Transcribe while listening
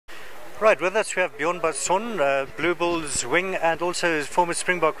Right, with us we have Bjorn Basson, Blue Bulls wing and also his former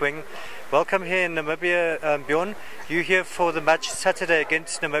Springbok wing. Welcome here in Namibia, Bjorn. You're here for the match Saturday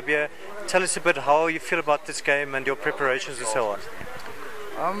against Namibia. Tell us a bit how you feel about this game and your preparations and so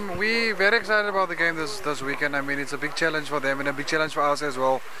on. We're very excited about the game this weekend. I mean, it's a big challenge for them and a big challenge for us as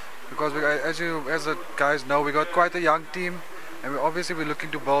well, because as the guys know, we got quite a young team, and we're looking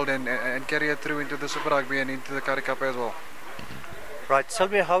to build and carry it through into the Super Rugby and into the Currie Cup as well. Right, tell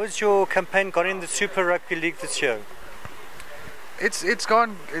me, how has your campaign gone in the Super Rugby League this year? It's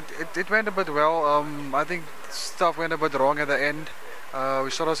gone. It went a bit well. I think stuff went a bit wrong at the end.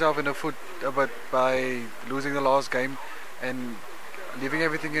 We shot ourselves in the foot a bit by losing the last game and leaving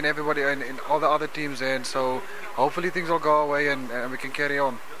everything in everybody and in all the other teams, and so hopefully things will go away and we can carry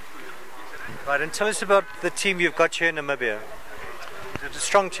on. Right, and tell us about the team you've got here in Namibia. It's a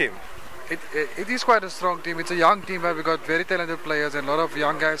strong team. It is quite a strong team. It's a young team, but we've got very talented players and a lot of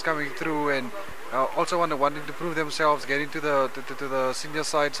young guys coming through, and also wanting to prove themselves, getting to the senior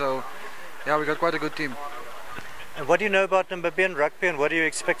side. So yeah, we got quite a good team. And what do you know about Namibian rugby, and what are you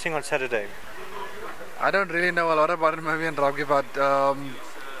expecting on Saturday? I don't really know a lot about Namibian rugby, but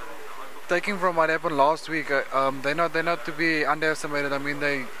taking from what happened last week, they're not to be underestimated. I mean,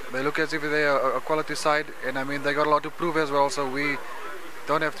 they look as if they're a quality side, and I mean they got a lot to prove as well. So we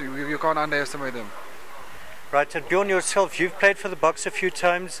don't have to. You can't underestimate them. Right, and Bjorn, yourself, you've played for the Boks a few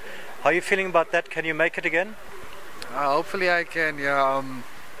times. How are you feeling about that? Can you make it again? Hopefully I can. Yeah.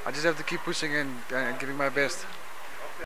 I just have to keep pushing and giving my best.